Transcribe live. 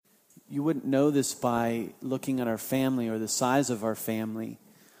you wouldn't know this by looking at our family or the size of our family,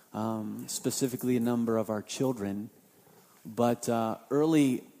 specifically a number of our children. But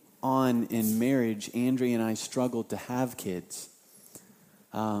early on in marriage, Andrea and I struggled to have kids.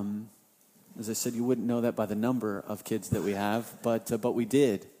 As I said, you wouldn't know that by the number of kids that we have, but we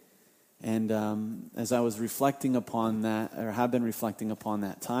did. And as I was reflecting upon that, or have been reflecting upon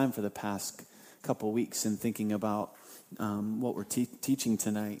that time for the past couple weeks and thinking about what we're teaching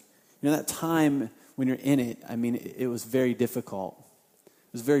tonight, that time when you're in it, it was very difficult.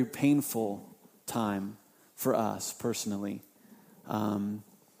 It was a very painful time for us personally.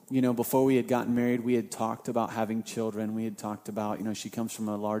 Before we had gotten married, we had talked about having children. We had talked about, she comes from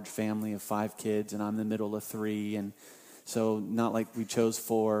a large family of 5 kids, and I'm the middle of 3. And so not like we chose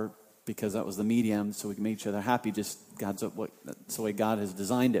 4 because that was the medium, so we can make each other happy. Just that's the way God has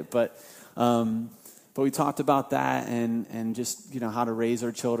designed it. But we talked about that and just, how to raise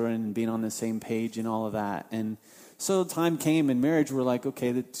our children and being on the same page and all of that. And so time came in marriage, we're like,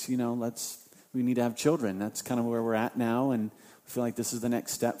 okay, we need to have children. That's kind of where we're at now, and I feel like this is the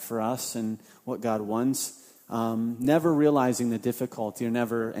next step for us and what God wants. Never realizing the difficulty or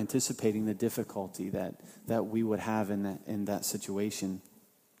never anticipating the difficulty that we would have in that situation.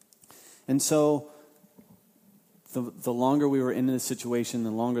 And so the longer we were in the situation,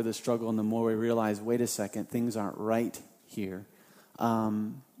 the longer the struggle, and the more we realized, wait a second, things aren't right here.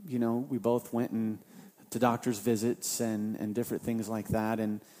 We both went to doctor's visits and different things like that,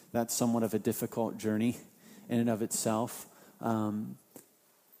 and that's somewhat of a difficult journey in and of itself. And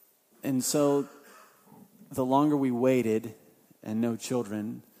so the longer we waited and no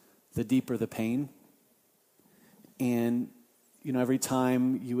children, the deeper the pain. And, every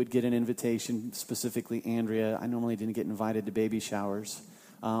time you would get an invitation, specifically Andrea, I normally didn't get invited to baby showers,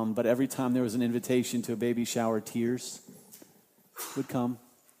 but every time there was an invitation to a baby shower, tears would come.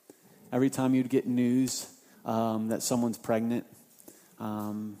 Every time you'd get news that someone's pregnant,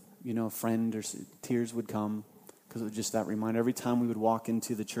 a friend or tears would come. Because it was just that reminder. Every time we would walk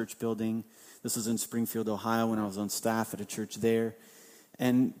into the church building, this was in Springfield, Ohio, when I was on staff at a church there,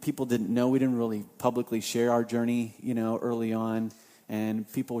 and people didn't know. We didn't really publicly share our journey, early on,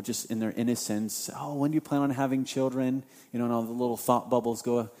 and people were just in their innocence, oh, when do you plan on having children? And all the little thought bubbles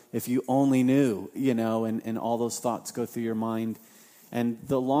go, if you only knew, and all those thoughts go through your mind. And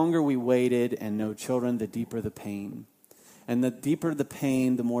the longer we waited and no children, the deeper the pain. And the deeper the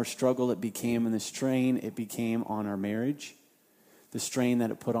pain, the more struggle it became, and the strain it became on our marriage, the strain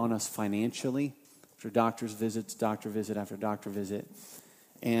that it put on us financially, after doctor's visits, doctor visit after doctor visit,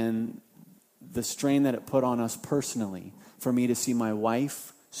 and the strain that it put on us personally, for me to see my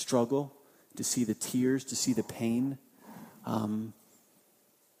wife struggle, to see the tears, to see the pain, it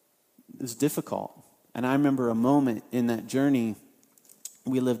was difficult. And I remember a moment in that journey,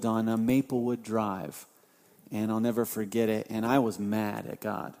 we lived on Maplewood Drive, and I'll never forget it. And I was mad at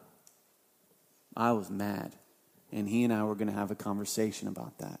God. I was mad. And he and I were going to have a conversation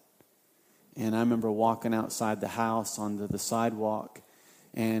about that. And I remember walking outside the house onto the sidewalk.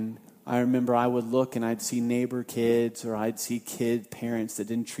 And I remember I would look and I'd see neighbor kids, or I'd see parents that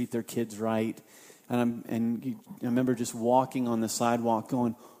didn't treat their kids right. And I remember just walking on the sidewalk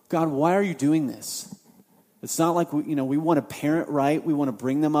going, God, why are you doing this? It's not like we want to parent right. We want to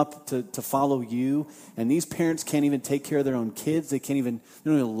bring them up to follow you. And these parents can't even take care of their own kids. They don't even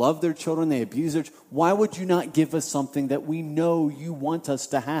love their children. They abuse their children. Why would you not give us something that we know you want us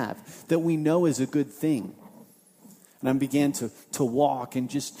to have, that we know is a good thing? And I began to walk and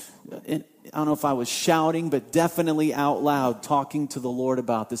I don't know if I was shouting, but definitely out loud talking to the Lord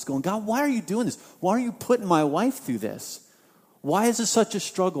about this, going, God, why are you doing this? Why are you putting my wife through this? Why is this such a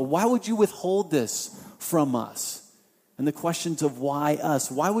struggle? Why would you withhold this from us? And the questions of why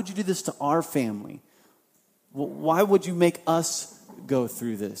us? Why would you do this to our family? Why would you make us go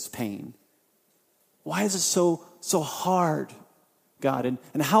through this pain? Why is it so hard, God?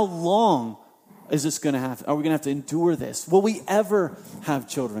 And how long is this going to happen? Are we going to have to endure this? Will we ever have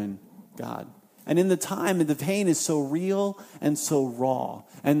children, God? And in the time, the pain is so real and so raw.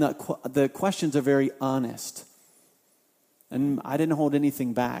 And the questions are very honest. And I didn't hold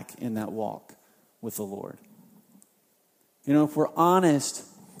anything back in that walk with the Lord. If we're honest,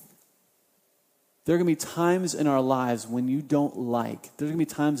 there are going to be times in our lives when you don't like. There's going to be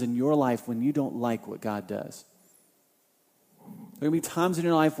times in your life when you don't like what God does. There are going to be times in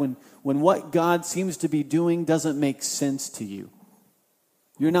your life when what God seems to be doing doesn't make sense to you.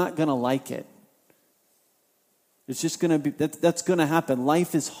 You're not going to like it. It's just going to be, that's going to happen.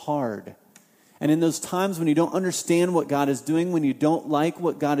 Life is hard. And in those times when you don't understand what God is doing, when you don't like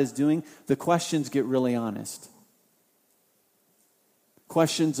what God is doing, the questions get really honest.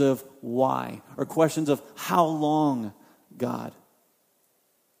 questions of why, or questions of how long, God.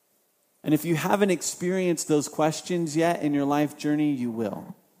 And if you haven't experienced those questions yet in your life journey, you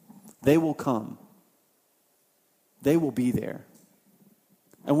will. They will come. They will be there.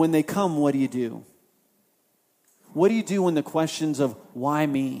 And when they come, what do you do? What do you do when the questions of why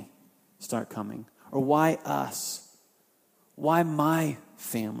me start coming? Or why us? Why my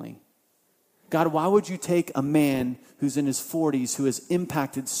family? God, why would you take a man who's in his 40s who has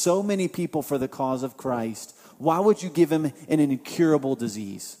impacted so many people for the cause of Christ? Why would you give him an incurable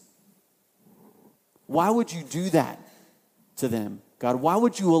disease? Why would you do that to them? God, why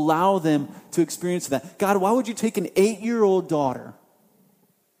would you allow them to experience that? God, why would you take an 8-year-old daughter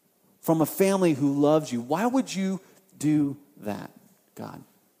from a family who loves you? Why would you do that, God?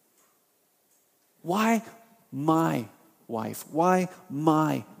 Why my wife? Why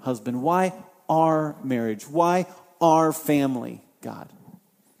my husband? Why our marriage? Why our family, God?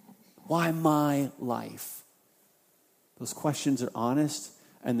 Why my life? Those questions are honest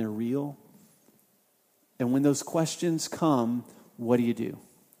and they're real. And when those questions come, what do you do?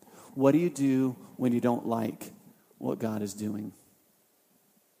 What do you do when you don't like what God is doing?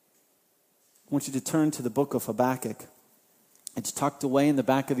 I want you to turn to the book of Habakkuk. It's tucked away in the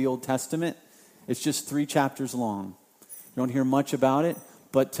back of the Old Testament. It's just 3 chapters long. You don't hear much about it,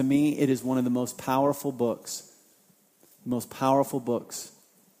 but to me, it is one of the most powerful books. Most powerful books.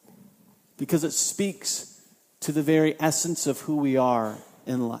 Because it speaks to the very essence of who we are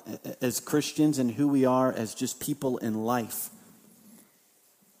as Christians and who we are as just people in life.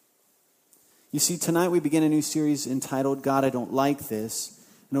 You see, tonight we begin a new series entitled, God, I Don't Like This.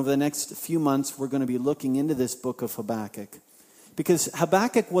 And over the next few months, we're going to be looking into this book of Habakkuk. Because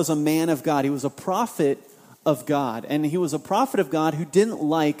Habakkuk was a man of God. He was a prophet of God. And he was a prophet of God who didn't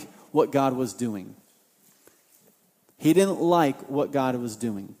like what God was doing. He didn't like what God was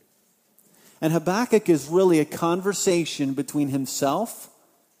doing. And Habakkuk is really a conversation between himself,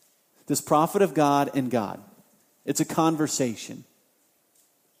 this prophet of God, and God. It's a conversation.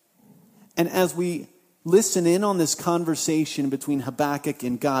 And as we listen in on this conversation between Habakkuk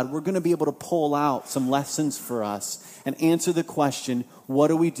and God, we're going to be able to pull out some lessons for us and answer the question, what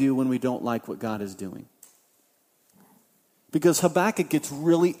do we do when we don't like what God is doing? Because Habakkuk gets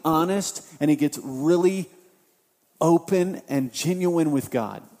really honest and he gets really open and genuine with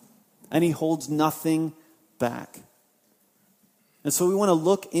God. And he holds nothing back. And so we want to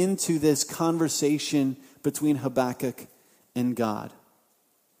look into this conversation between Habakkuk and God.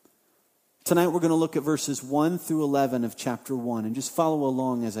 Tonight we're going to look at verses 1 through 11 of chapter 1 and just follow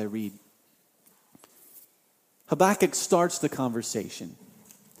along as I read. Habakkuk starts the conversation.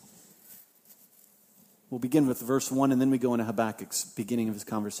 We'll begin with verse 1 and then we go into Habakkuk's beginning of his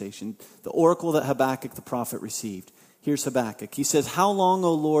conversation. The oracle that Habakkuk the prophet received. Here's Habakkuk. He says, how long,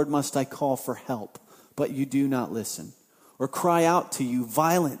 O Lord, must I call for help, but you do not listen? Or cry out to you,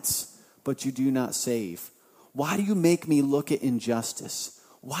 violence, but you do not save? Why do you make me look at injustice?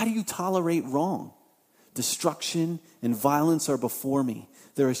 Why do you tolerate wrong? Destruction and violence are before me.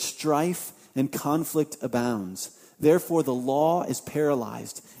 There is strife and conflict abounds. Therefore the law is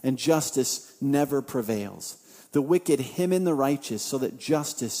paralyzed and justice never prevails. The wicked hem in the righteous so that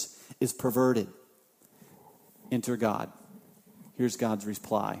justice is perverted. Enter God. Here's God's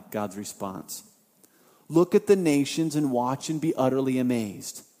reply, God's response. Look at the nations and watch and be utterly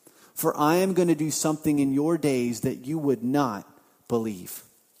amazed. For I am going to do something in your days that you would not believe,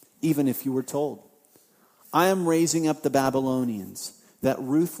 even if you were told. I am raising up the Babylonians, that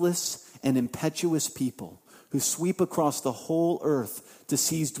ruthless and impetuous people who sweep across the whole earth to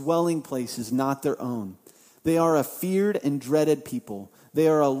seize dwelling places not their own. They are a feared and dreaded people. They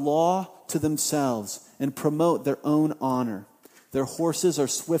are a law to themselves and promote their own honor. Their horses are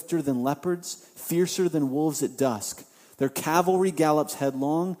swifter than leopards, fiercer than wolves at dusk. Their cavalry gallops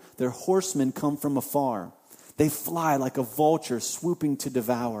headlong. Their horsemen come from afar. They fly like a vulture swooping to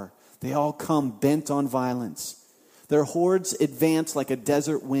devour. They all come bent on violence. Their hordes advance like a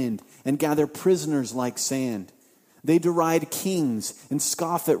desert wind and gather prisoners like sand. They deride kings and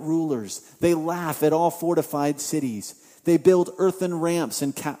scoff at rulers. They laugh at all fortified cities. They build earthen ramps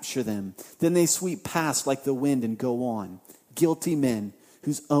and capture them. Then they sweep past like the wind and go on. Guilty men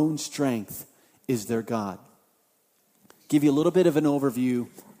whose own strength is their God. Give you a little bit of an overview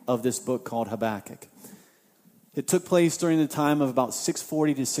of this book called Habakkuk. It took place during the time of about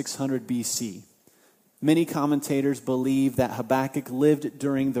 640 to 600 BC. Many commentators believe that Habakkuk lived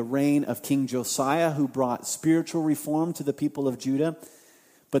during the reign of King Josiah, who brought spiritual reform to the people of Judah.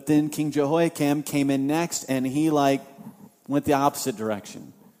 But then King Jehoiakim came in next, and he went the opposite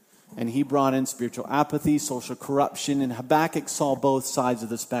direction. And he brought in spiritual apathy, social corruption, and Habakkuk saw both sides of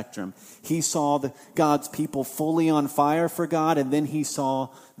the spectrum. He saw God's people fully on fire for God, and then he saw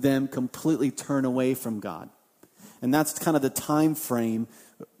them completely turn away from God. And that's kind of the time frame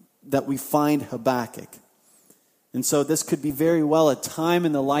that we find Habakkuk. And so this could be very well a time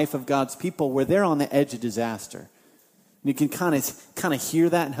in the life of God's people where they're on the edge of disaster. And you can kind of hear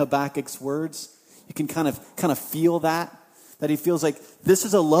that in Habakkuk's words. You can kind of feel that he feels like this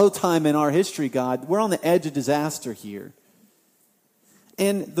is a low time in our history, God. We're on the edge of disaster here.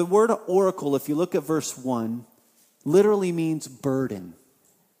 And the word oracle, if you look at verse 1, literally means burden.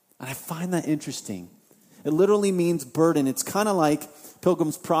 And I find that interesting. It literally means burden. It's kind of like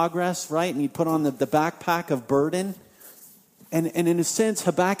Pilgrim's Progress, right? And you put on the backpack of burden. And in a sense,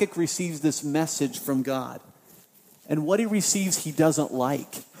 Habakkuk receives this message from God. And what he receives, he doesn't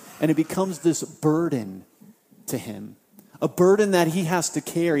like. And it becomes this burden to him. A burden that he has to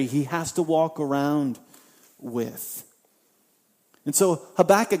carry, he has to walk around with. And so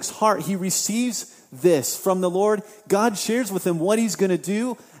Habakkuk's heart, he receives this from the Lord. God shares with him what he's going to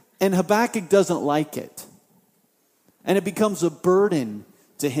do, and Habakkuk doesn't like it. And it becomes a burden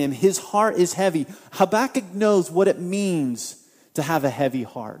to him. His heart is heavy. Habakkuk knows what it means to have a heavy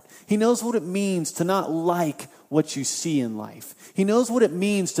heart. He knows what it means to not like what you see in life. He knows what it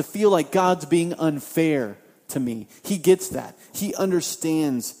means to feel like God's being unfair to me. He gets that. He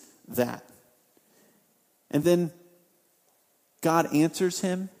understands that. And then God answers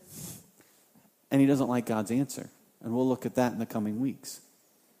him, and he doesn't like God's answer. And we'll look at that in the coming weeks.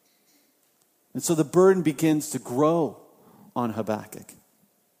 And so the burden begins to grow on Habakkuk.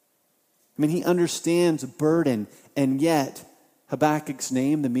 I mean, he understands burden, and yet Habakkuk's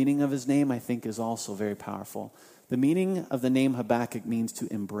name, the meaning of his name, I think is also very powerful. The meaning of the name Habakkuk means to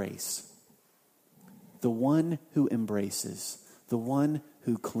embrace. The one who embraces, the one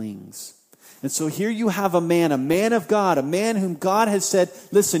who clings. And so here you have a man of God, a man whom God has said,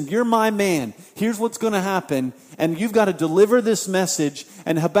 listen, you're my man. Here's what's going to happen. And you've got to deliver this message.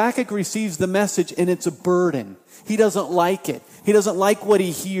 And Habakkuk receives the message, and it's a burden. He doesn't like it. He doesn't like what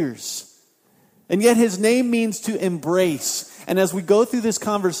he hears. And yet his name means to embrace. And as we go through this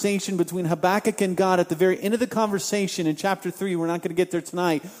conversation between Habakkuk and God, at the very end of the conversation in chapter 3, we're not going to get there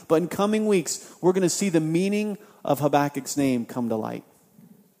tonight, but in coming weeks, we're going to see the meaning of Habakkuk's name come to light.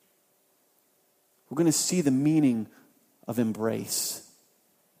 We're going to see the meaning of embrace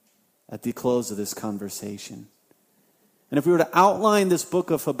at the close of this conversation. And if we were to outline this book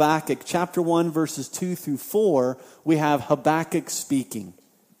of Habakkuk, chapter 1, verses 2 through 4, we have Habakkuk speaking.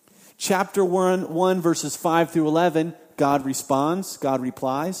 Chapter 1, verses 5 through 11, God responds, God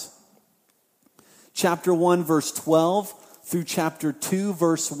replies. Chapter 1, verse 12 through chapter 2,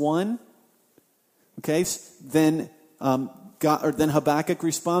 verse 1. Okay, then then Habakkuk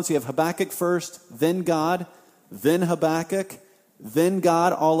responds. You have Habakkuk first, then God, then Habakkuk, then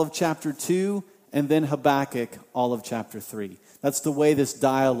God, all of chapter 2, and then Habakkuk, all of chapter 3. That's the way this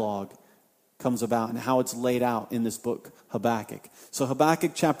dialogue comes about and how it's laid out in this book, Habakkuk. So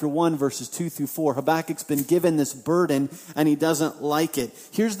Habakkuk chapter 1, verses 2 through 4. Habakkuk's been given this burden and he doesn't like it.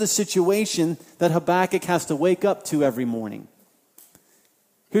 Here's the situation that Habakkuk has to wake up to every morning.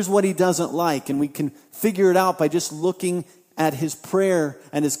 Here's what he doesn't like, and we can figure it out by just looking at his prayer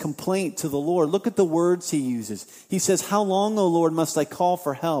and his complaint to the Lord. Look at the words he uses. He says, "How long, O Lord, must I call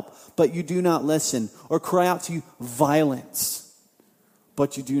for help, but you do not listen, or cry out to you violence,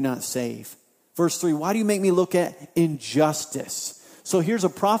 but you do not save?" Verse 3, "Why do you make me look at injustice?" So here's a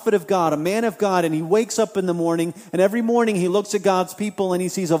prophet of God, a man of God, and he wakes up in the morning, and every morning he looks at God's people and he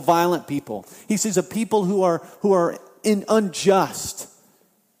sees a violent people. He sees a people who are unjust.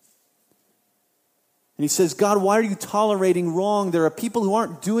 And he says, "God, why are you tolerating wrong? There are people who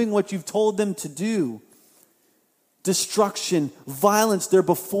aren't doing what you've told them to do. Destruction, violence, they're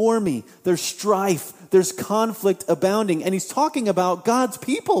before me. There's strife, there's conflict abounding." And he's talking about God's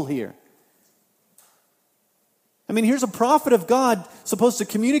people here. I mean, here's a prophet of God supposed to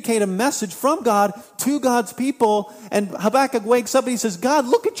communicate a message from God to God's people. And Habakkuk wakes up and he says, "God,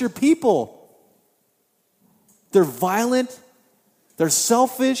 look at your people. They're violent. They're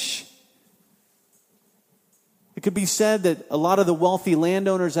selfish." It could be said that a lot of the wealthy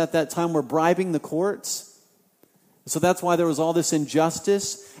landowners at that time were bribing the courts. So that's why there was all this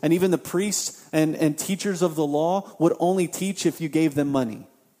injustice. And even the priests and teachers of the law would only teach if you gave them money.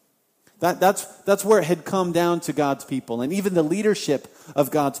 That's where it had come down to God's people. And even the leadership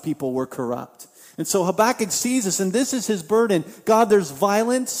of God's people were corrupt. And so Habakkuk sees this, and this is his burden. God, there's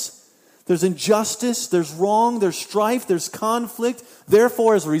violence, there's injustice, there's wrong, there's strife, there's conflict.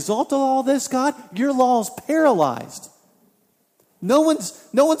 Therefore, as a result of all this, God, your law is paralyzed. No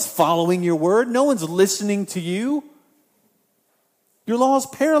one's following your word. No one's listening to you. Your law is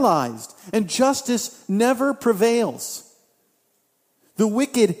paralyzed, and justice never prevails. The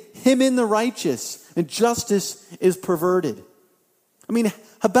wicked hem in the righteous, and justice is perverted. I mean,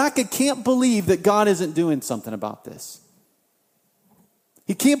 Habakkuk can't believe that God isn't doing something about this.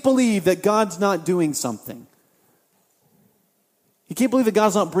 He can't believe that God's not doing something. He can't believe that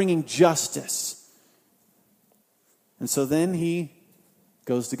God's not bringing justice. And so then he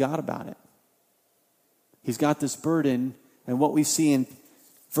goes to God about it. He's got this burden, and what we see in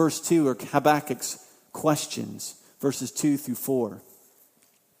verse 2 are Habakkuk's questions, verses 2 through 4.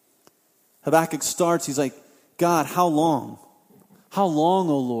 Habakkuk starts, he's like, God, how long? How long,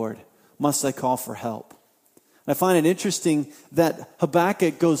 O Lord, must I call for help? And I find it interesting that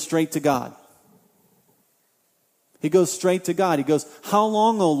Habakkuk goes straight to God. He goes straight to God. He goes, how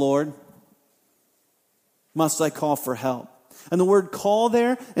long, O Lord, must I call for help? And the word call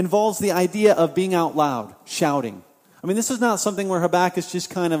there involves the idea of being out loud, shouting. I mean, this is not something where Habakkuk's just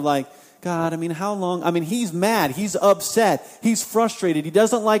kind of like, God, I mean, how long? I mean, he's mad. He's upset. He's frustrated. He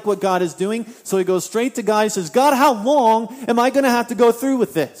doesn't like what God is doing. So he goes straight to God. He says, God, how long am I going to have to go through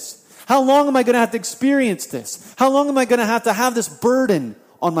with this? How long am I going to have to experience this? How long am I going to have this burden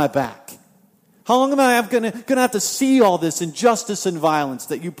on my back? How long am I going to have to see all this injustice and violence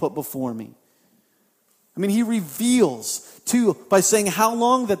that you put before me? I mean, he reveals, too, by saying how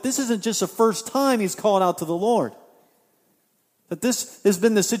long, that this isn't just the first time he's called out to the Lord. That this has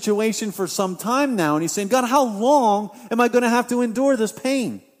been the situation for some time now. And he's saying, God, how long am I going to have to endure this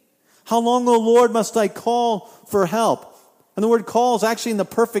pain? How long, O Lord, must I call for help? And the word call is actually in the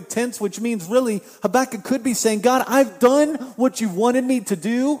perfect tense, which means really Habakkuk could be saying, God, I've done what you wanted me to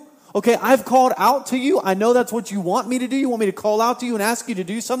do. Okay, I've called out to you. I know that's what you want me to do. You want me to call out to you and ask you to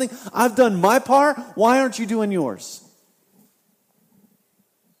do something. I've done my part. Why aren't you doing yours?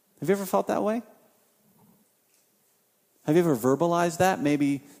 Have you ever felt that way? Have you ever verbalized that?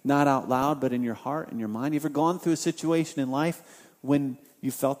 Maybe not out loud, but in your heart, in your mind. You ever gone through a situation in life when you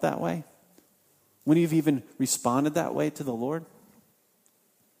felt that way? When you've even responded that way to the Lord?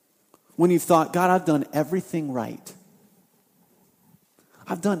 When you've thought, God, I've done everything right.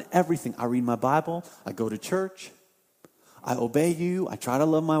 I've done everything. I read my Bible. I go to church. I obey you. I try to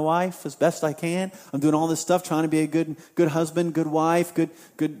love my wife as best I can. I'm doing all this stuff, trying to be a good husband, good wife, good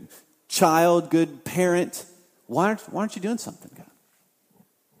child, good parent. Why aren't you doing something, God?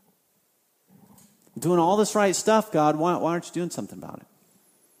 I'm doing all this right stuff, God. Why aren't you doing something about it?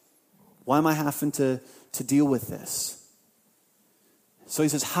 Why am I having to deal with this? So he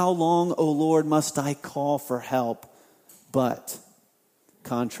says, how long, O Lord, must I call for help? But,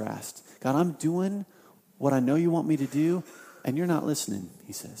 contrast, God, I'm doing what I know you want me to do, and you're not listening,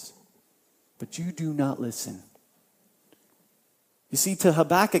 he says. But you do not listen. You see, to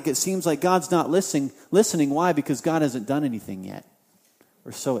Habakkuk, it seems like God's not listening. Why? Because God hasn't done anything yet.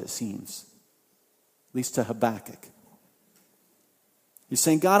 Or so it seems. At least to Habakkuk. He's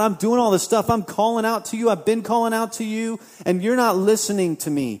saying, God, I'm doing all this stuff. I'm calling out to you. I've been calling out to you. And you're not listening to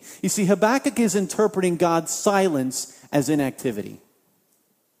me. You see, Habakkuk is interpreting God's silence as inactivity.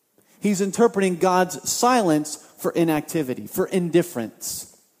 He's interpreting God's silence for inactivity, for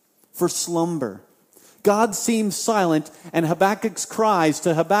indifference, for slumber. God seems silent, and Habakkuk's cries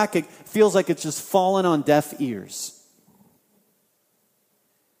to Habakkuk feels like it's just fallen on deaf ears.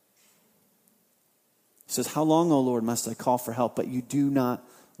 He says, how long, O Lord, must I call for help, but you do not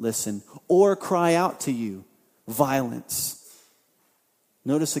listen, or cry out to you, violence.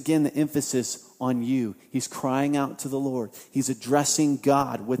 Notice again the emphasis on you. He's crying out to the Lord. He's addressing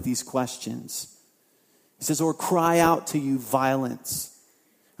God with these questions. He says, or cry out to you, violence.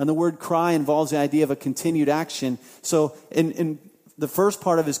 And the word cry involves the idea of a continued action. So in the first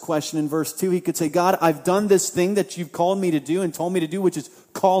part of his question in verse 2, he could say, God, I've done this thing that you've called me to do and told me to do, which is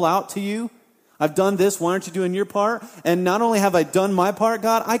call out to you. I've done this. Why aren't you doing your part? And not only have I done my part,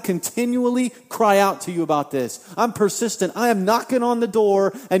 God, I continually cry out to you about this. I'm persistent. I am knocking on the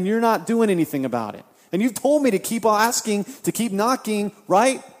door, and you're not doing anything about it. And you've told me to keep asking, to keep knocking,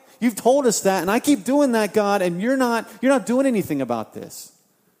 right? You've told us that, and I keep doing that, God, and you're not doing anything about this.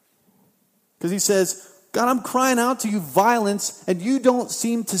 Because he says, God, I'm crying out to you violence, and you don't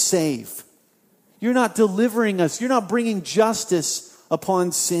seem to save. You're not delivering us. You're not bringing justice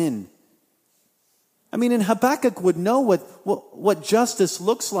upon sin. I mean, and Habakkuk would know what justice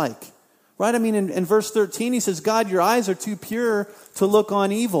looks like. Right? I mean, in verse 13, he says, God, your eyes are too pure to look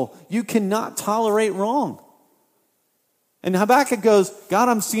on evil. You cannot tolerate wrong. And Habakkuk goes, God,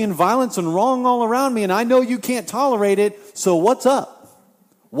 I'm seeing violence and wrong all around me, and I know you can't tolerate it, so what's up?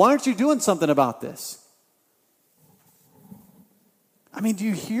 Why aren't you doing something about this? I mean, do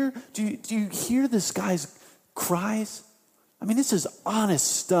you hear this guy's cries? I mean, this is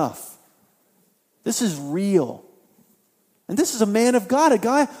honest stuff. This is real. And this is a man of God, a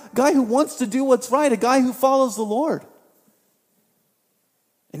guy who wants to do what's right, a guy who follows the Lord.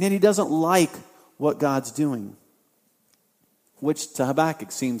 And yet he doesn't like what God's doing, which to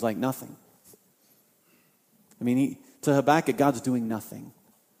Habakkuk seems like nothing. I mean, to Habakkuk, God's doing nothing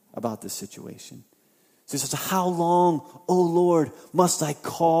about this situation. So he says, how long, O Lord, must I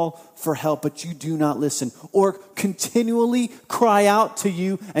call for help, but you do not listen? Or continually cry out to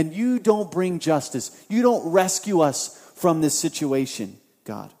you, and you don't bring justice. You don't rescue us from this situation,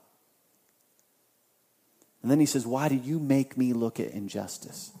 God. And then he says, why do you make me look at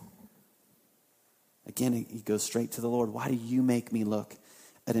injustice? Again, he goes straight to the Lord. Why do you make me look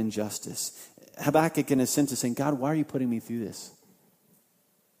at injustice? Habakkuk, in a sense, is saying, God, why are you putting me through this?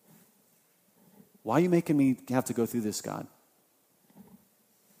 Why are you making me have to go through this, God?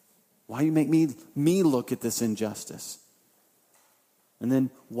 Why do you make me look at this injustice? And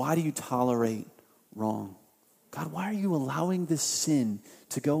then, why do you tolerate wrong? God, why are you allowing this sin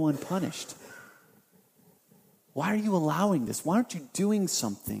to go unpunished? Why are you allowing this? Why aren't you doing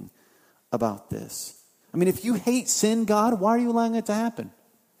something about this? I mean, if you hate sin, God, why are you allowing it to happen?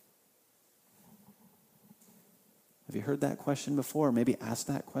 Have you heard that question before? Or maybe asked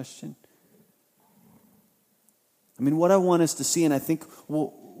that question? I mean, what I want us to see, and I think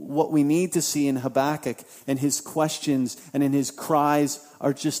what we need to see in Habakkuk and his questions and in his cries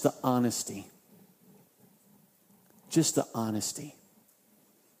are just the honesty. Just the honesty.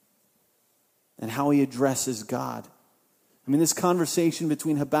 And how he addresses God. I mean, this conversation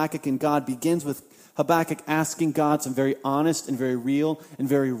between Habakkuk and God begins with Habakkuk asking God some very honest and very real and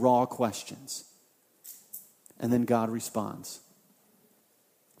very raw questions. And then God responds.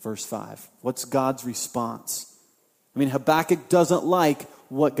 Verse 5. What's God's response? I mean, Habakkuk doesn't like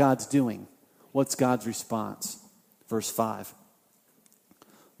what God's doing. What's God's response? Verse 5.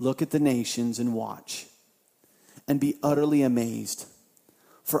 Look at the nations and watch, and be utterly amazed.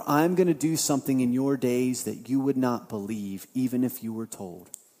 For I'm going to do something in your days that you would not believe, even if you were told.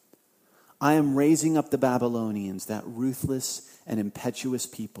 I am raising up the Babylonians, that ruthless and impetuous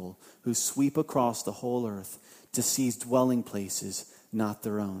people who sweep across the whole earth to seize dwelling places not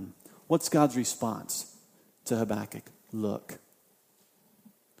their own. What's God's response to Habakkuk? Look,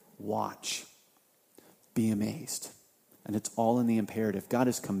 watch, be amazed. And it's all in the imperative. God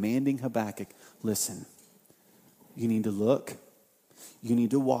is commanding Habakkuk, listen, you need to look, you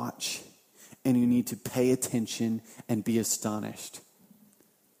need to watch, and you need to pay attention and be astonished.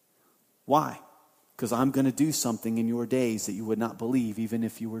 Why? Because I'm going to do something in your days that you would not believe, even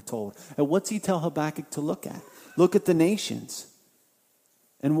if you were told. And what's he tell Habakkuk to look at? Look at the nations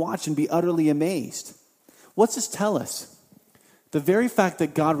and watch and be utterly amazed. What's this tell us? The very fact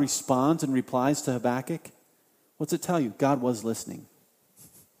that God responds and replies to Habakkuk, what's it tell you? God was listening.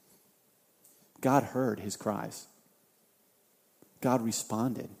 God heard his cries. God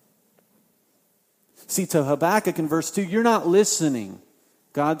responded. See, to Habakkuk in verse 2, you're not listening.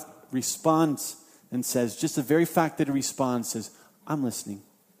 God responds and says, just the very fact that he responds says, I'm listening.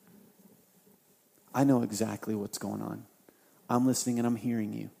 I know exactly what's going on. I'm listening and I'm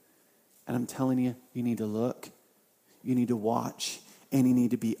hearing you. And I'm telling you, you need to look, you need to watch, and you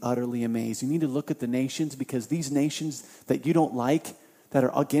need to be utterly amazed. You need to look at the nations, because these nations that you don't like, that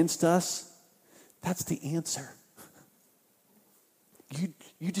are against us, that's the answer.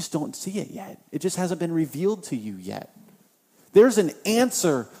 You just don't see it yet. It just hasn't been revealed to you yet. There's an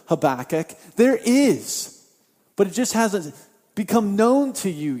answer, Habakkuk. There is. But it just hasn't become known to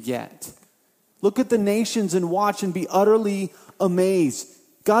you yet. Look at the nations and watch and be utterly amazed.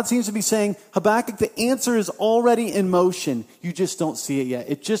 God seems to be saying, Habakkuk, the answer is already in motion. You just don't see it yet.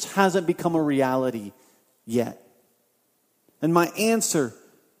 It just hasn't become a reality yet. And my answer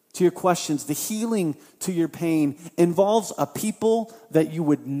to your questions, the healing to your pain, involves a people that you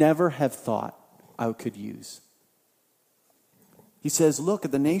would never have thought I could use. He says, look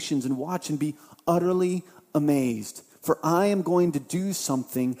at the nations and watch and be utterly amazed. For I am going to do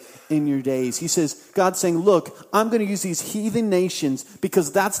something in your days. He says, God's saying, look, I'm going to use these heathen nations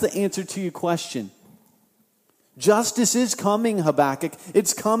because that's the answer to your question. Justice is coming, Habakkuk.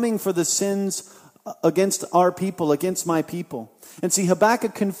 It's coming for the sins against our people, against my people. And see,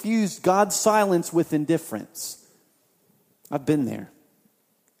 Habakkuk confused God's silence with indifference. I've been there.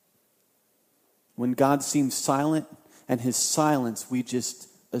 When God seems silent, and his silence we just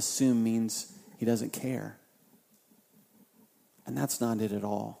assume means he doesn't care. And that's not it at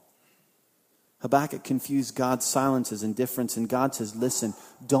all. Habakkuk confused God's silence as indifference, and God says, listen,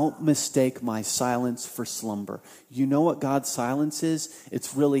 don't mistake my silence for slumber. You know what God's silence is?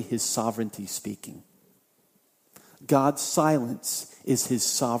 It's really his sovereignty speaking. God's silence is his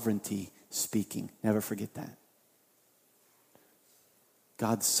sovereignty speaking. Never forget that.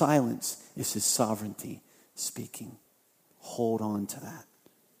 God's silence is his sovereignty speaking. Hold on to that.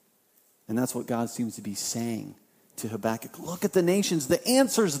 And that's what God seems to be saying to Habakkuk. Look at the nations. The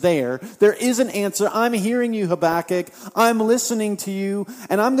answer's there. There is an answer. I'm hearing you, Habakkuk. I'm listening to you.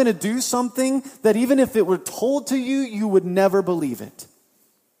 And I'm going to do something that even if it were told to you, you would never believe it.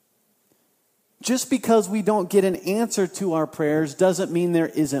 Just because we don't get an answer to our prayers doesn't mean there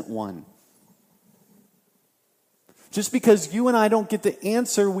isn't one. Just because you and I don't get the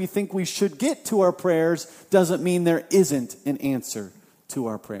answer we think we should get to our prayers doesn't mean there isn't an answer to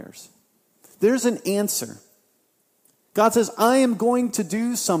our prayers. There's an answer. God says, I am going to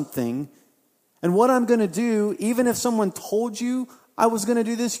do something, and what I'm going to do, even if someone told you I was going to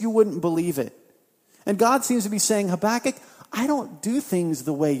do this, you wouldn't believe it. And God seems to be saying, Habakkuk, I don't do things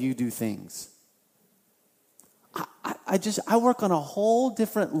the way you do things. I work on a whole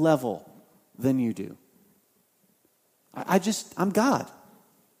different level than you do. I'm God.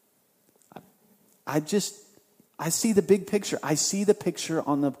 I see the big picture. I see the picture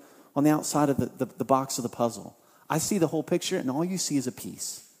on the outside of the box of the puzzle. I see the whole picture, and all you see is a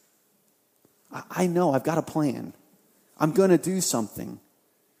piece. I know I've got a plan. I'm going to do something.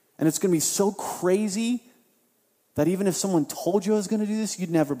 And it's going to be so crazy that even if someone told you I was going to do this, you'd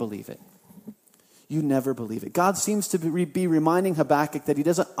never believe it. You'd never believe it. God seems to be reminding Habakkuk that he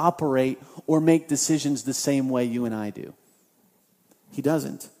doesn't operate or make decisions the same way you and I do. He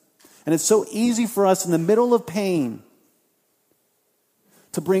doesn't. And it's so easy for us in the middle of pain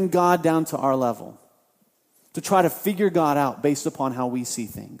to bring God down to our level, to try to figure God out based upon how we see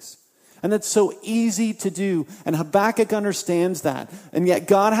things. And that's so easy to do. And Habakkuk understands that. And yet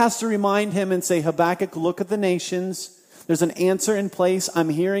God has to remind him and say, Habakkuk, look at the nations. There's an answer in place. I'm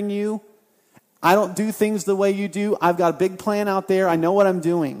hearing you. I don't do things the way you do. I've got a big plan out there. I know what I'm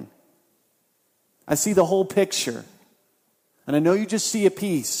doing. I see the whole picture. And I know you just see a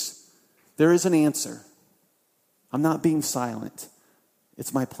piece. There is an answer. I'm not being silent.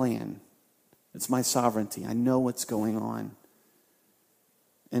 It's my plan. It's my sovereignty. I know what's going on.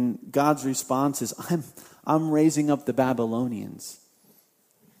 And God's response is, I'm raising up the Babylonians.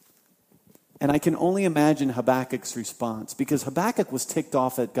 And I can only imagine Habakkuk's response, because Habakkuk was ticked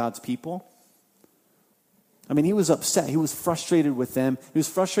off at God's people. I mean, he was upset. He was frustrated with them. He was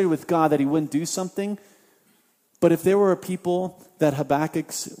frustrated with God that he wouldn't do something. But if there were a people that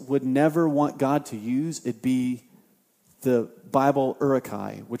Habakkuk would never want God to use, it'd be the Bible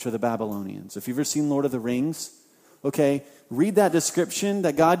Uruk-hai, which are the Babylonians. If you've ever seen Lord of the Rings, okay, read that description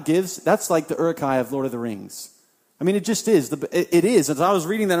that God gives. That's like the Uruk-hai of Lord of the Rings. I mean, it just is. It is. As I was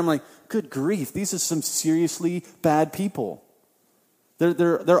reading that, I'm like, good grief, these are some seriously bad people.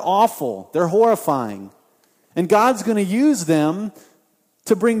 They're awful. They're horrifying. And God's going to use them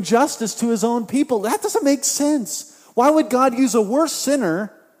to bring justice to his own people. That doesn't make sense. Why would God use a worse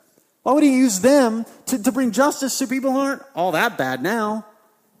sinner? Why would he use them to bring justice to people who aren't all that bad now?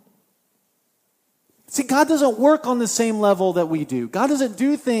 See, God doesn't work on the same level that we do. God doesn't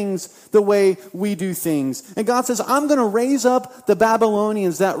do things the way we do things. And God says, I'm going to raise up the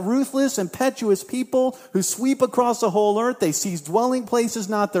Babylonians, that ruthless, impetuous people who sweep across the whole earth. They seize dwelling places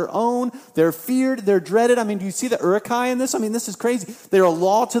not their own. They're feared. They're dreaded. I mean, do you see the Uruk-hai in this? I mean, this is crazy. They're a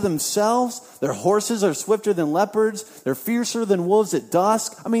law to themselves. Their horses are swifter than leopards. They're fiercer than wolves at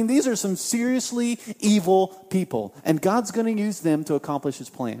dusk. I mean, these are some seriously evil people. And God's going to use them to accomplish his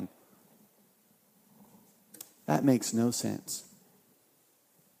plan. That makes no sense.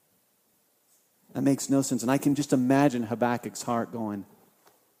 That makes no sense. And I can just imagine Habakkuk's heart going,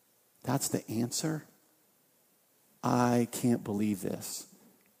 that's the answer? I can't believe this.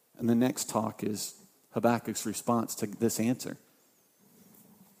 And the next talk is Habakkuk's response to this answer.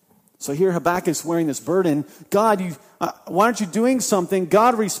 So here Habakkuk's wearing this burden. God, why aren't you doing something?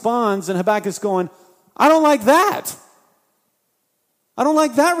 God responds, and Habakkuk's going, I don't like that. I don't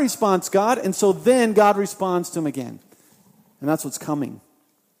like that response, God. And so then God responds to him again. And that's what's coming.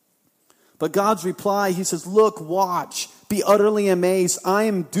 But God's reply, he says, look, watch, be utterly amazed. I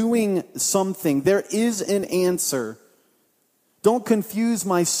am doing something. There is an answer. Don't confuse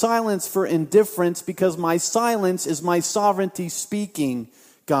my silence for indifference, because my silence is my sovereignty speaking,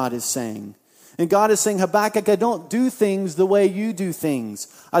 God is saying. And God is saying, Habakkuk, I don't do things the way you do things.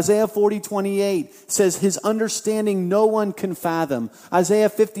 Isaiah 40:28 says, his understanding no one can fathom. Isaiah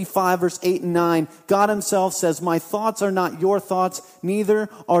 55 verse 8 and 9, God himself says, my thoughts are not your thoughts, neither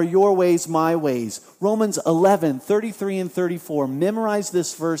are your ways my ways. Romans 11:33 and 34. Memorize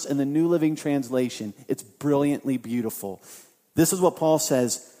this verse in the New Living Translation. It's brilliantly beautiful. This is what Paul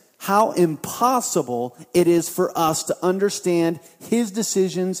says. How impossible it is for us to understand his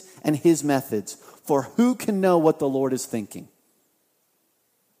decisions and his methods. For who can know what the Lord is thinking?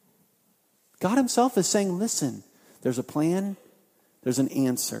 God himself is saying, listen, there's a plan, there's an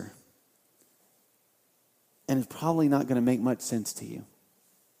answer. And it's probably not going to make much sense to you.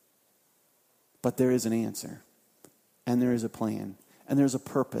 But there is an answer. And there is a plan. And there's a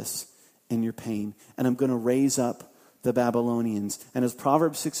purpose in your pain. And I'm going to raise up the Babylonians. And as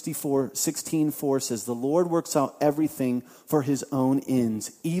Proverbs 16:4 says, the Lord works out everything for his own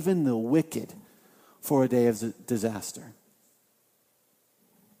ends, even the wicked for a day of disaster.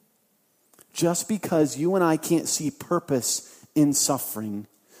 Just because you and I can't see purpose in suffering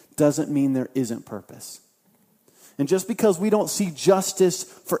doesn't mean there isn't purpose. And just because we don't see justice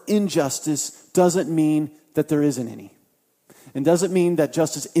for injustice doesn't mean that there isn't any. And doesn't mean that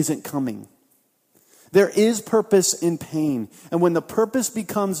justice isn't coming. There is purpose in pain. And when the purpose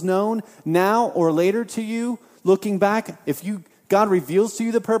becomes known now or later to you, looking back, if God reveals to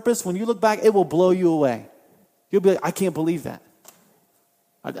you the purpose, when you look back, it will blow you away. You'll be like, I can't believe that.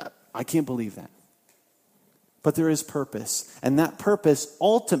 I can't believe that. But there is purpose. And that purpose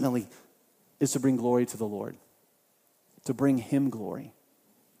ultimately is to bring glory to the Lord. To bring him glory.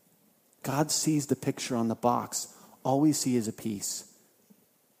 God sees the picture on the box. All we see is a piece.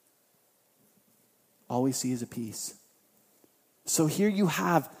 All we see is a piece. So here you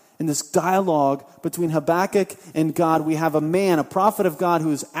have, in this dialogue between Habakkuk and God, we have a man, a prophet of God,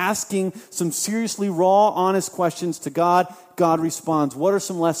 who is asking some seriously raw, honest questions to God. God responds. What are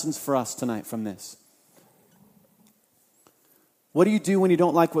some lessons for us tonight from this? What do you do when you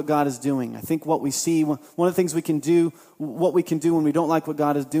don't like what God is doing? I think what we see, one of the things we can do, what we can do when we don't like what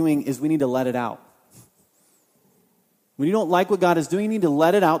God is doing is we need to let it out. When you don't like what God is doing, you need to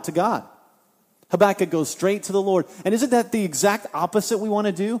let it out to God. Habakkuk goes straight to the Lord. And isn't that the exact opposite we want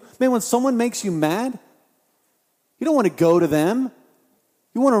to do? Man, when someone makes you mad, you don't want to go to them.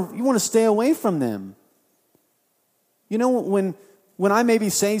 You want to stay away from them. You know, when I maybe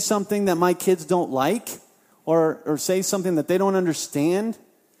say something that my kids don't like, or say something that they don't understand,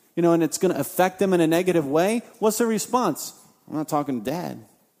 you know, and it's going to affect them in a negative way, what's their response? I'm not talking to Dad.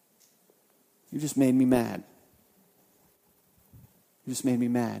 You just made me mad. You just made me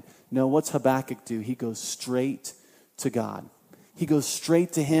mad. No, what's Habakkuk do? He goes straight to God. He goes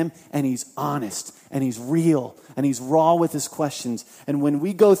straight to him, and he's honest, and he's real, and he's raw with his questions. And when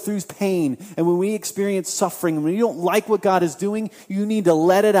we go through pain, and when we experience suffering, and when you don't like what God is doing, you need to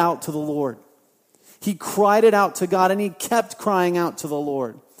let it out to the Lord. He cried it out to God, and he kept crying out to the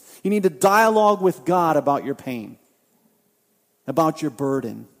Lord. You need to dialogue with God about your pain, about your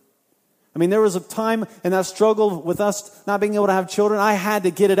burden. I mean, there was a time in that struggle with us not being able to have children. I had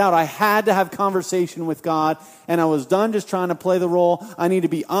to get it out. I had to have conversation with God, and I was done just trying to play the role. I need to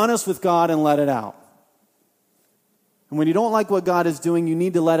be honest with God and let it out. And when you don't like what God is doing, you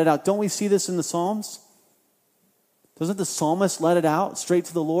need to let it out. Don't we see this in the Psalms? Doesn't the psalmist let it out straight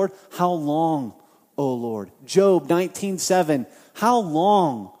to the Lord? How long, O Lord? Job 19:7. How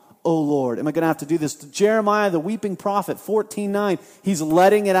long, O Lord? Am I going to have to do this? Jeremiah, the weeping prophet, 14:9. He's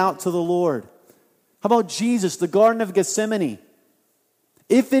letting it out to the Lord. How about Jesus, the Garden of Gethsemane?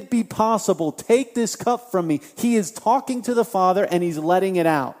 If it be possible, take this cup from me. He is talking to the Father and he's letting it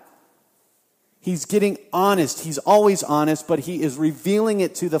out. He's getting honest. He's always honest, but he is revealing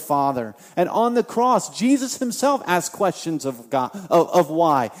it to the Father. And on the cross, Jesus himself asked questions of God, of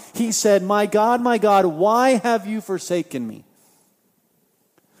why. He said, my God, why have you forsaken me?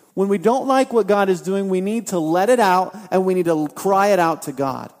 When we don't like what God is doing, we need to let it out and we need to cry it out to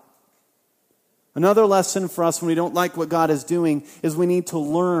God. Another lesson for us when we don't like what God is doing is we need to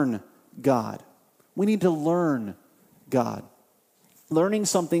learn God. We need to learn God. Learning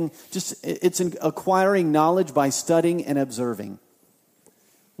something, it's acquiring knowledge by studying and observing.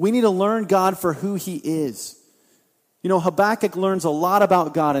 We need to learn God for who he is. You know, Habakkuk learns a lot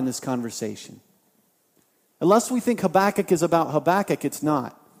about God in this conversation. Unless we think Habakkuk is about Habakkuk, it's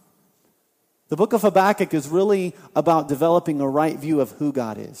not. The book of Habakkuk is really about developing a right view of who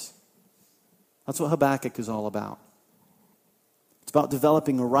God is. That's what Habakkuk is all about. It's about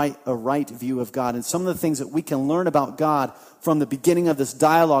developing a right view of God. And some of the things that we can learn about God from the beginning of this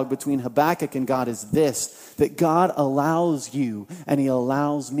dialogue between Habakkuk and God is this, that God allows you and he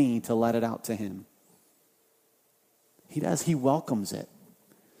allows me to let it out to him. He does. He welcomes it.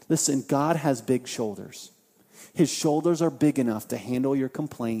 Listen, God has big shoulders. His shoulders are big enough to handle your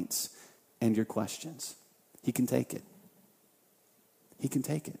complaints and your questions. He can take it. He can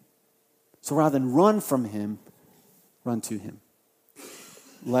take it. So rather than run from him, run to him.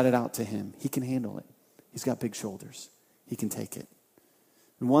 Let it out to him. He can handle it. He's got big shoulders. He can take it.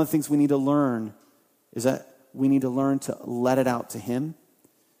 And one of the things we need to learn is that we need to learn to let it out to him.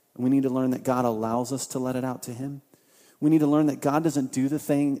 And we need to learn that God allows us to let it out to him. We need to learn that God doesn't do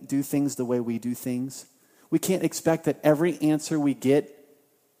things the way we do things. We can't expect that every answer we get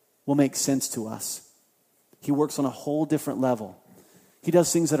will make sense to us. He works on a whole different level. He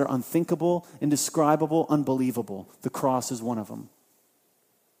does things that are unthinkable, indescribable, unbelievable. The cross is one of them.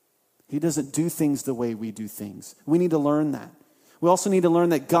 He doesn't do things the way we do things. We need to learn that. We also need to learn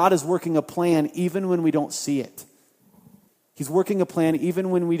that God is working a plan even when we don't see it. He's working a plan even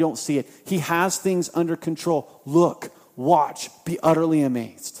when we don't see it. He has things under control. Look, watch, be utterly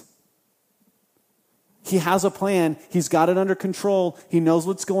amazed. He has a plan. He's got it under control. He knows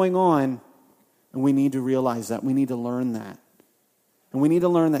what's going on. And we need to realize that. We need to learn that. And we need to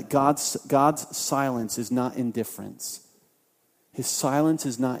learn that God's silence is not indifference. His silence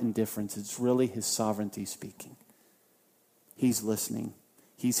is not indifference. It's really his sovereignty speaking. He's listening.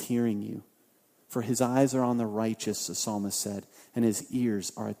 He's hearing you. For his eyes are on the righteous, the psalmist said, and his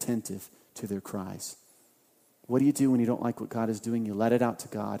ears are attentive to their cries. What do you do when you don't like what God is doing? You let it out to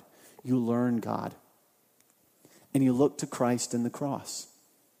God. You learn God. And you look to Christ and the cross.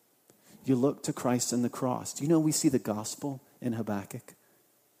 You look to Christ and the cross. Do you know we see the gospel in Habakkuk?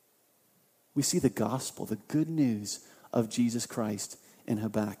 We see the gospel, the good news of Jesus Christ in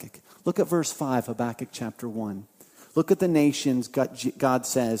Habakkuk. Look at verse 5, Habakkuk chapter 1. Look at the nations, God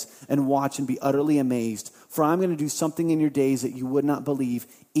says, and watch and be utterly amazed. For I'm going to do something in your days that you would not believe,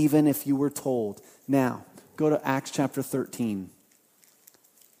 even if you were told. Now, go to Acts chapter 13.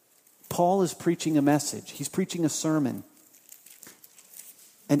 Paul is preaching a message. He's preaching a sermon.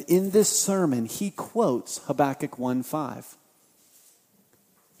 And in this sermon, he quotes Habakkuk 1:5.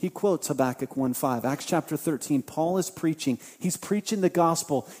 He quotes Habakkuk 1:5. Acts chapter 13, Paul is preaching. He's preaching the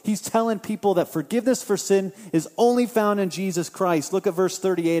gospel. He's telling people that forgiveness for sin is only found in Jesus Christ. Look at verse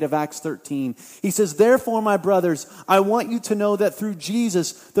 38 of Acts 13. He says, therefore, my brothers, I want you to know that through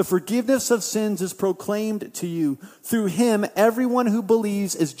Jesus, the forgiveness of sins is proclaimed to you. Through him, everyone who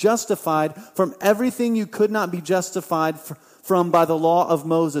believes is justified from everything you could not be justified from by the law of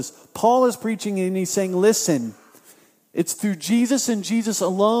Moses. Paul is preaching and he's saying, listen, it's through Jesus and Jesus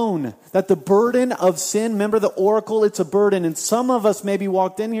alone that the burden of sin, remember the oracle, it's a burden. And some of us maybe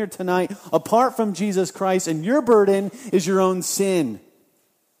walked in here tonight apart from Jesus Christ, and your burden is your own sin.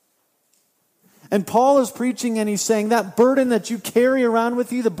 And Paul is preaching and he's saying that burden that you carry around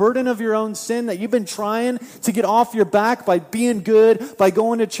with you, the burden of your own sin that you've been trying to get off your back by being good, by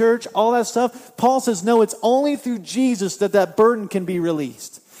going to church, all that stuff. Paul says, no, it's only through Jesus that burden can be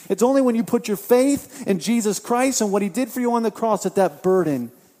released. It's only when you put your faith in Jesus Christ and what he did for you on the cross that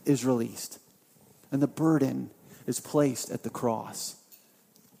burden is released. And the burden is placed at the cross.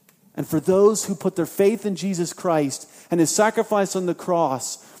 And for those who put their faith in Jesus Christ and his sacrifice on the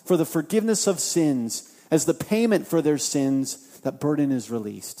cross for the forgiveness of sins as the payment for their sins, that burden is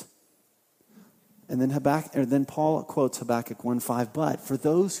released. And then Paul quotes Habakkuk 1:5, but for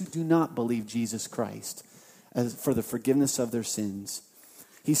those who do not believe Jesus Christ as for the forgiveness of their sins,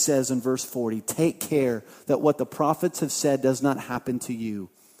 he says in verse 40, take care that what the prophets have said does not happen to you.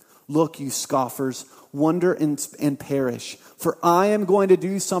 Look, you scoffers, wonder and perish. For I am going to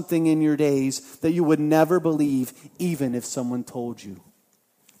do something in your days that you would never believe, even if someone told you.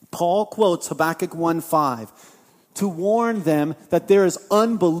 Paul quotes Habakkuk 1:5 to warn them that there is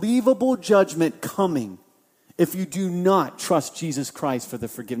unbelievable judgment coming if you do not trust Jesus Christ for the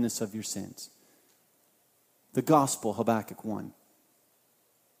forgiveness of your sins. The gospel, Habakkuk 1.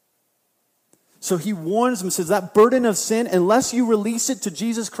 So he warns them, says that burden of sin, unless you release it to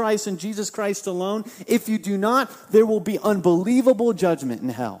Jesus Christ and Jesus Christ alone, if you do not, there will be unbelievable judgment in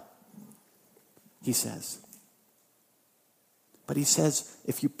hell, he says. But he says,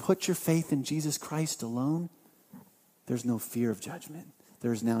 if you put your faith in Jesus Christ alone, there's no fear of judgment.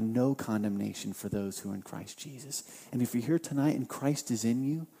 There is now no condemnation for those who are in Christ Jesus. And if you're here tonight and Christ is in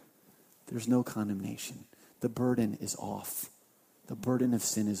you, there's no condemnation. The burden is off. The burden of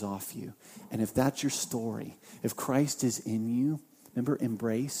sin is off you. And if that's your story, if Christ is in you, remember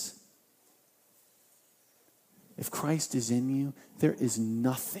embrace. If Christ is in you, there is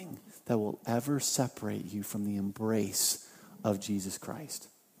nothing that will ever separate you from the embrace of Jesus Christ.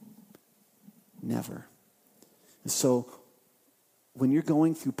 Never. And so when you're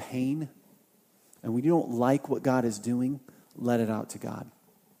going through pain and when you don't like what God is doing, let it out to God.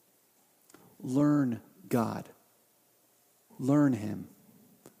 Learn God. Learn him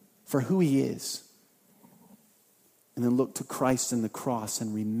for who he is. And then look to Christ in the cross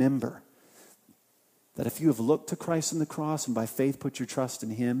and remember that if you have looked to Christ in the cross and by faith put your trust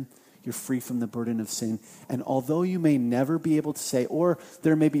in him, you're free from the burden of sin. And although you may never be able to say, or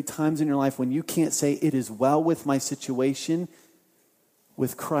there may be times in your life when you can't say, it is well with my situation,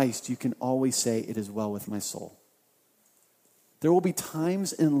 with Christ, you can always say, it is well with my soul. There will be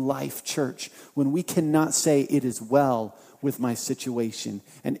times in life, church, when we cannot say, it is well with my situation.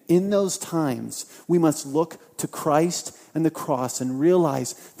 And in those times, we must look to Christ and the cross and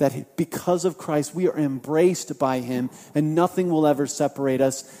realize that because of Christ, we are embraced by him and nothing will ever separate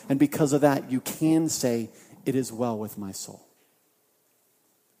us. And because of that, you can say, it is well with my soul.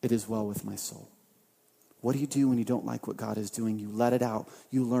 It is well with my soul. What do you do when you don't like what God is doing? You let it out.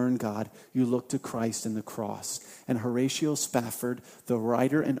 You learn God. You look to Christ and the cross. And Horatio Spafford, the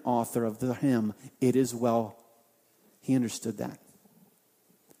writer and author of the hymn, It Is Well, he understood that.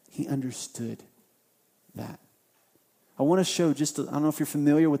 He understood that. I want to show I don't know if you're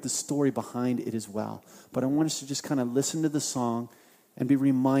familiar with the story behind It Is Well, but I want us to just kind of listen to the song and be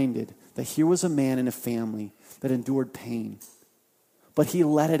reminded that here was a man in a family that endured pain, but he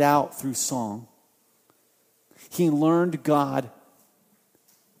let it out through song. He learned God,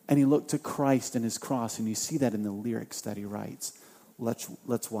 and he looked to Christ and his cross, and you see that in the lyrics that he writes.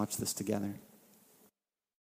 Let's watch this together.